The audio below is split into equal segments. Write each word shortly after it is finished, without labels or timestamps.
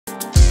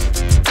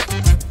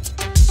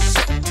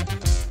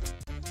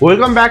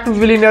Welcome back to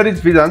Billionaires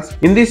Visions.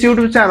 In this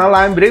YouTube channel,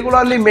 I am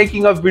regularly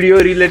making a video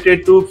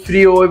related to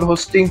free web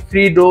hosting,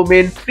 free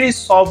domain, free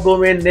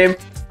subdomain name,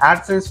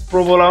 AdSense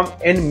problem,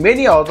 and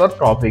many other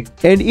topics.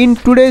 And in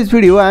today's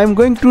video, I am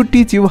going to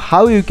teach you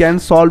how you can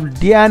solve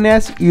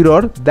DNS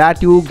error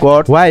that you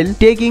got while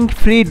taking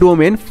free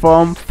domain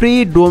from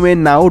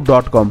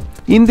freedomainnow.com.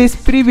 In this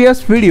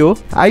previous video,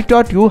 I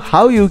taught you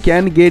how you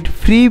can get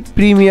free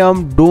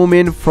premium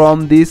domain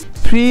from this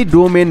free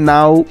domain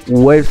now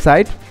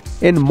website.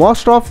 And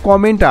most of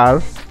comment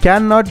are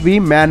cannot be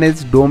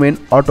managed domain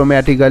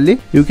automatically.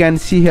 You can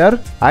see here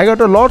I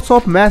got a lots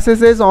of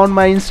messages on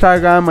my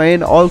Instagram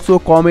and also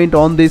comment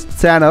on this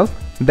channel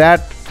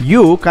that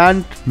you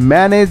can't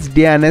manage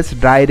DNS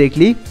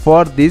directly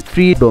for this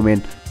free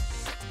domain.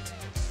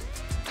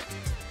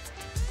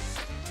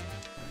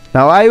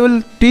 Now I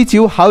will teach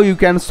you how you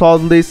can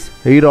solve this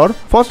error.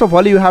 First of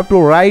all, you have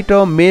to write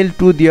a mail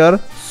to their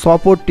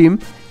support team,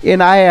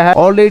 and I have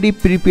already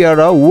prepared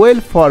a well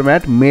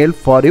format mail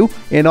for you.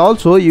 And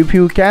also if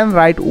you can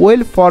write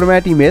well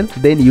format email,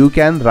 then you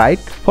can write.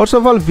 First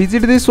of all,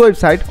 visit this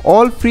website,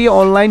 all free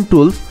online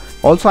tools.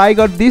 Also I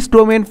got this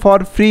domain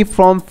for free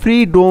from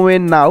free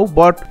domain now,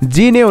 but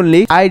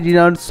genuinely I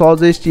didn't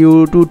suggest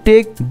you to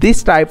take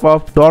this type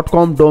of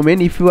 .com domain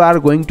if you are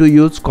going to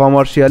use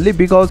commercially,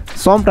 because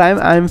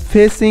sometimes I am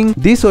facing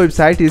this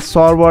website is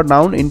server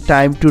down in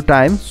time to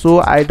time,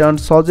 so I don't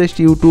suggest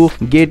you to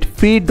get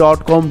free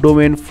 .com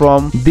domain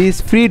from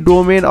this free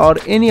domain or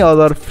any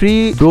other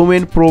free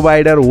domain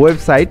provider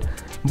website.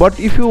 But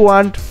if you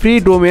want free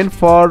domain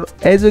for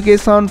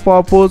education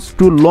purpose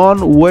to learn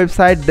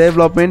website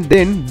development,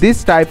 then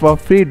this type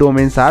of free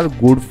domains are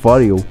good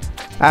for you.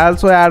 I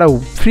also add a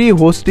free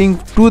hosting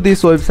to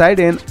this website,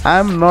 and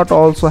I'm not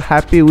also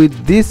happy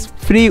with this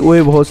free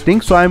web hosting,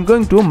 so I'm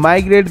going to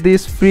migrate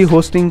this free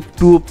hosting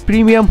to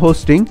premium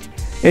hosting.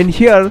 And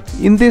here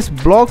in this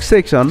blog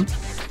section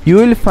you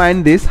will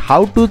find this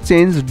how to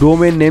change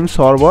domain name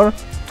server.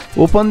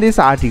 Open this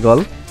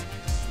article.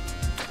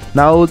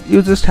 Now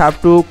you just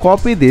have to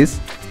copy this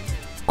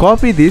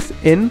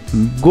and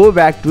go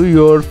back to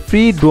your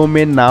free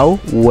domain now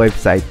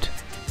website.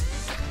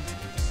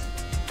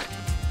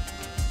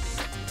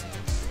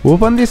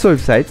 Open this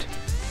website.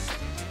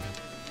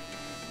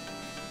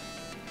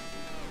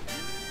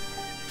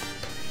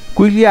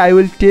 Quickly I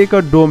will take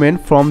a domain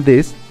from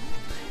this,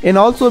 and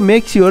also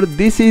make sure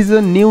this is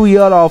a new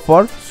year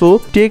offer, so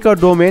take a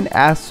domain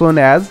as soon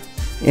as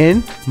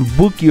and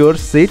book your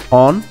seat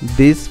on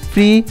this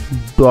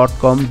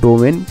free.com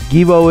domain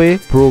giveaway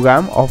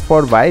program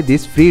offered by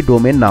this free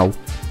domain now.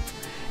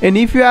 And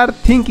if you are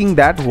thinking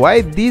that why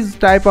these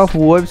type of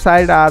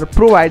website are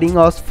providing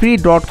us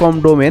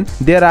free.com domain,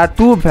 there are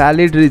two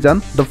valid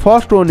reasons. The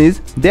first one is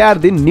they are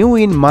the new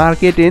in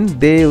market and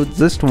they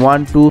just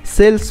want to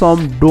sell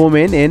some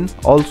domain, and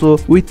also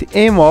with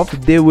aim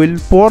of they will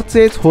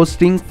purchase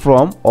hosting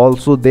from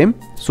also them,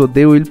 so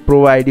they will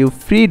provide you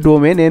free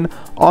domain. And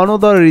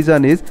another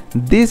reason is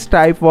this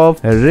type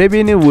of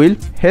revenue will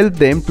help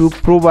them to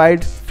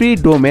provide free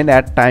domain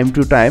at time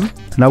to time.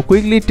 Now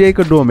quickly take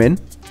a domain.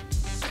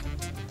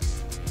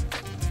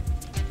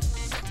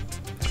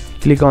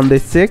 Click on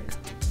this check.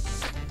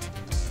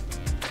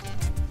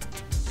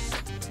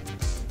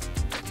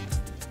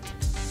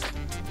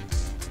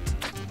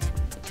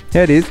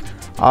 Here is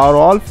our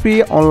all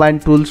free online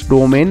tools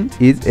domain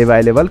is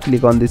available.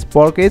 Click on this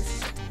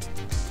purchase.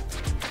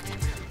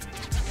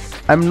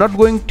 I'm not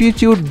going to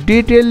teach you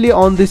detailedly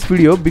on this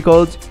video,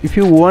 because if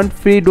you want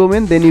free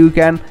domain then you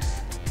can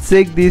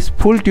check this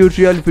full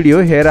tutorial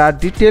video. Here are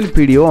detailed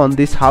video on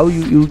this how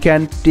you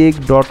can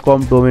take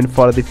 .com domain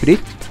for the free.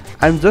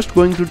 I'm just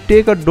going to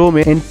take a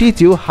domain and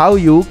teach you how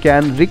you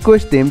can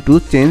request them to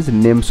change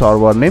name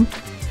server name.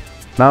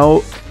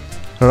 Now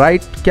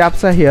write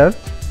CAPTCHA here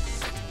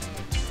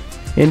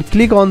and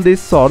click on this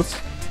source.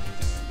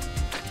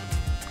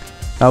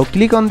 Now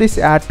click on this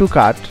add to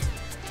cart.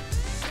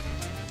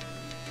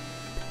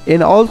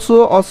 And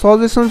also a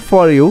suggestion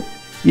for you,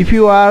 if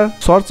you are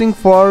searching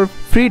for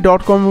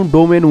free.com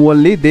domain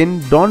only,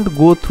 then don't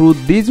go through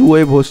this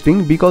web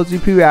hosting, because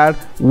if you add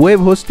web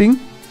hosting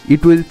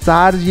it will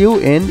charge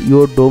you and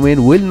your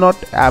domain will not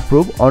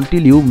approve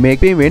until you make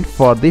payment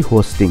for the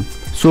hosting.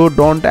 So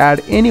don't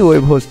add any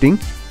web hosting.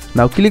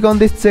 Now click on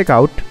this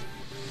checkout,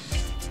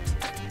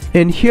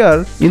 and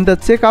here in the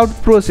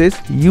checkout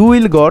process you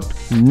will got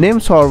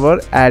name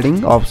server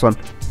adding option.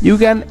 You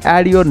can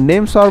add your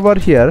name server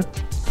here.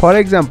 For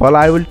example,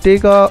 I will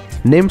take a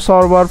name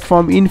server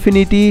from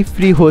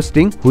infinityfree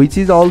hosting, which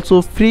is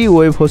also free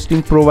web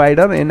hosting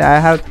provider, and I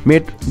have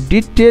made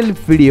detailed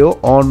video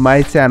on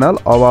my channel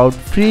about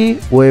free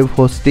web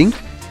hosting.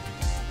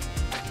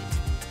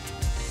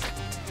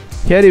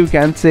 Here you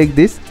can check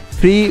this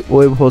free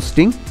web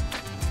hosting.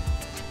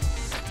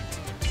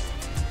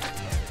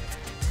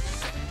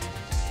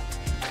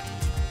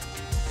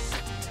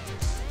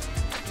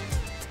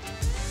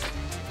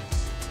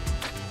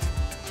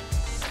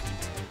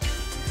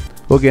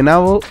 Okay,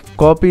 now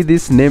copy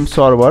this name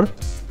server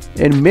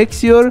and make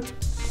sure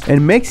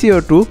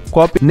to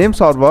copy name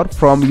server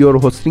from your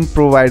hosting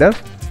provider.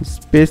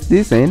 paste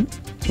this in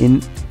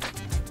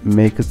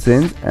make a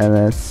change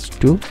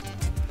ns2,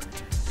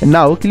 and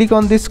now click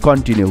on this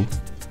continue.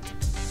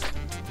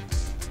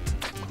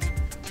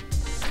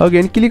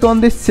 Again click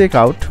on this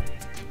checkout.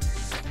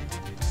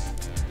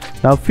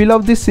 Now fill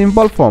up this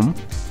simple form.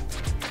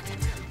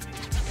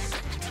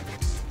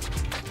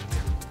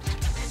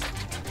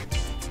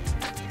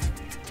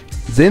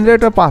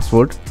 Generate a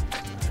password.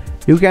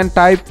 You can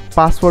type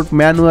password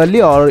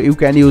manually or you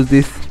can use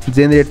this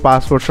generate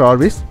password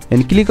service,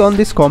 and click on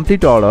this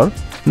complete order.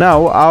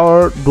 Now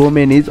our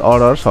domain is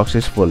ordered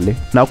successfully.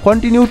 Now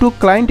continue to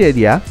client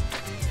area,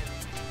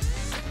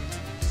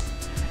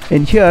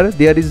 and here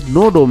there is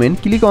no domain.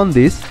 Click on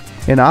this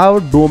and our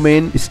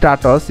domain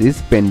status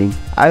is pending.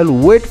 I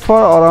will wait for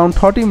around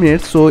 30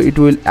 minutes so it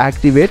will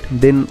activate,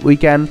 then we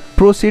can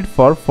proceed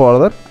for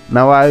further.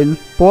 Now I will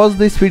pause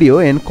this video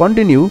and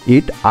continue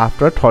it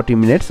after 30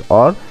 minutes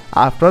or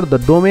after the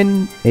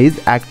domain is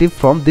active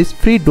from this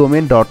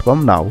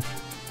freedomain.com now.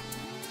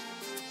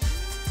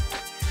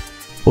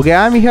 Okay,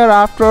 I am here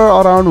after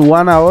around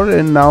 1 hour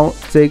and now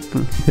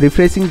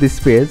refreshing this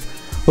page.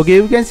 Okay,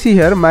 you can see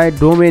here my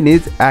domain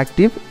is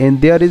active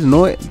and there is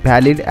no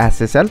valid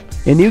SSL,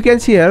 and you can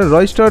see here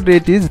registered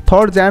date is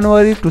 3rd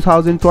January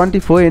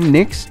 2024 and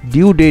next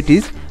due date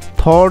is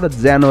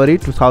 3rd January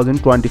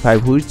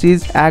 2025, which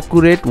is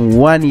accurate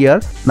 1 year.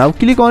 Now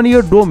click on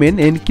your domain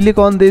and click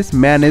on this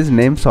manage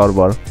name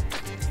server.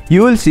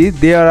 You will see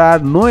there are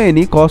no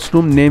any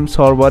custom name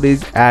server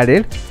is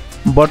added,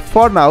 but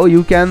for now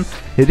you can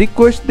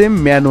request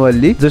them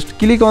manually. Just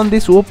click on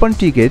this open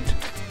ticket,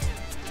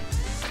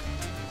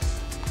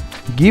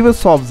 give a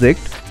subject,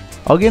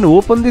 again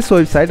open this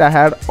website. I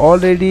had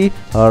already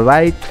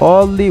write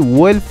all the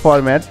well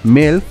format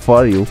mail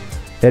for you.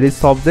 There is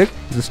subject,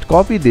 just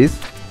copy this,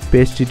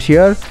 paste it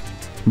here.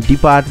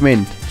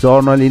 Department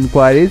journal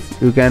inquiries,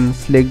 you can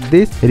select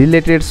this.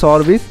 Related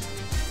service,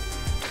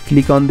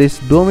 click on this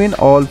domain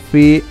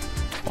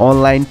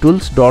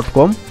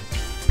allfreeonlinetools.com.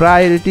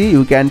 Priority,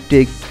 you can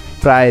take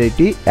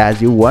priority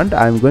as you want.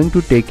 I am going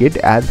to take it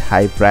as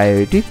high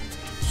priority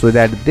so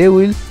that they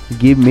will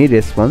give me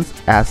response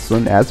as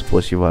soon as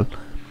possible.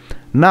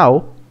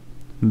 Now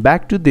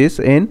back to this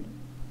and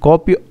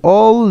copy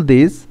all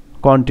this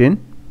content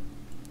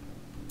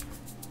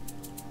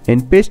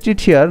and paste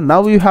it here.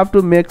 Now you have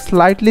to make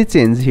slightly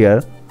change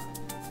here.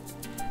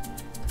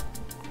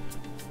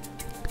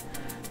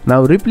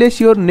 Now replace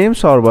your name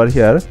server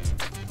here.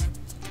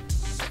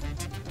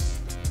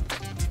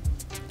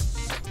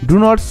 Do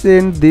not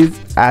send this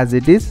as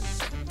it is.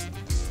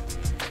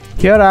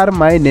 Here are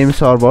my name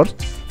servers.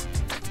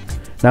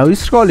 Now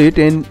scroll it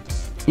and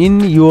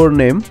in your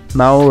name,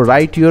 now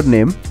write your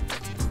name,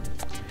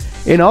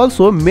 and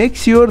also make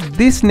sure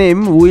this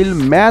name will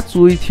match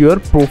with your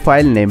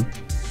profile name,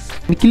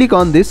 and click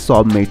on this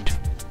submit.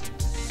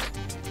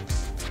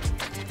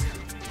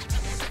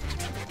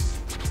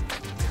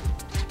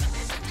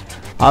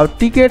 Our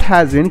ticket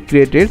has been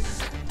created.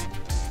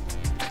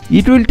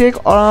 It will take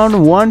around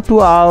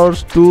 1-2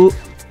 hours to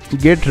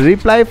get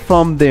reply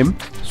from them,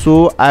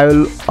 so I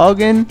will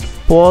again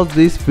pause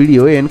this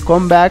video and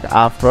come back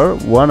after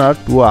 1 or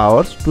 2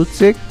 hours to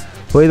check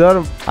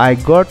whether I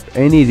got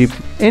any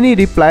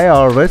reply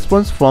or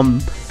response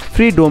from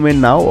free domain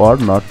now or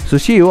not. So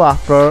see you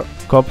after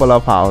couple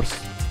of hours.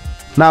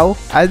 Now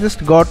I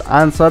just got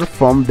answer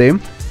from them.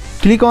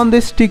 Click on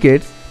this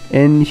ticket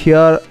and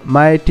here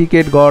my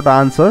ticket got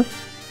answer.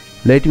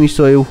 Let me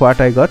show you what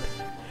I got.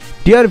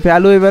 Dear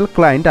valuable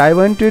client, I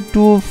wanted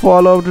to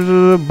follow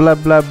blah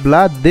blah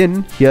blah.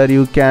 Then here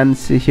you can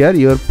see here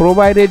your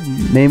provided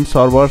name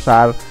servers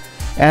are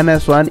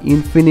ns1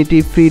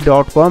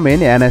 infinityfree.com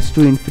and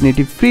ns2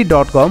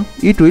 infinityfree.com.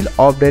 It will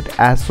update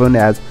as soon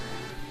as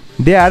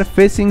they are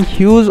facing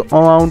huge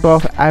amount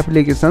of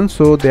applications,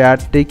 so they are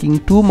taking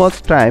too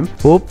much time.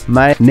 Hope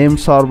my name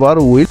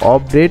server will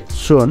update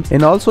soon.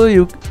 And also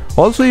you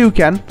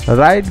can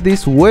write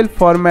this well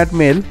format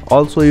mail.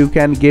 Also you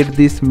can get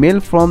this mail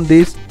from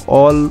this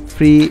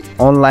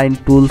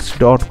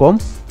allfreeonlinetools.com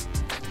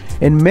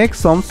and make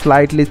some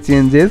slightly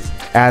changes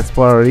as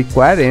per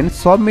required and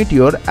submit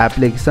your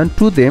application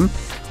to them.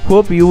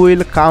 Hope you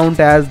will count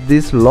as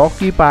this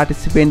lucky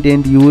participant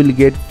and you will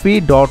get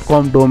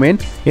free.com domain.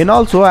 And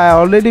also I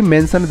already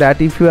mentioned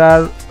that if you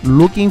are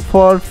looking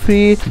for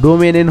free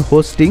domain and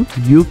hosting,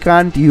 you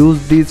can't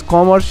use these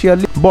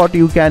commercially, but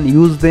you can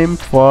use them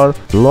for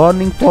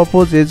learning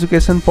purpose,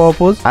 education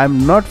purpose.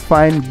 I'm not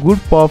find good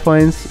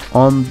performance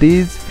on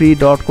these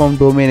free.com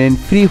domain and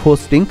free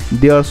hosting.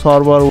 Their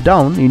server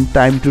down in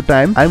time to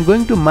time. I'm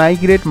going to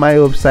migrate my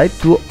website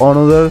to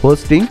another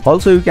hosting.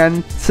 Also you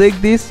can check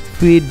this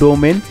free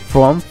domain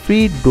from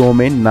free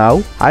domain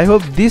now. I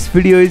hope this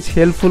video is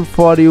helpful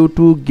for you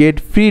to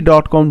get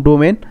free.com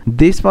domain.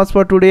 This much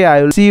for today.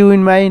 I will see you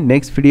in my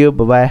next video.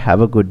 Bye bye.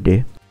 Have a good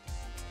day.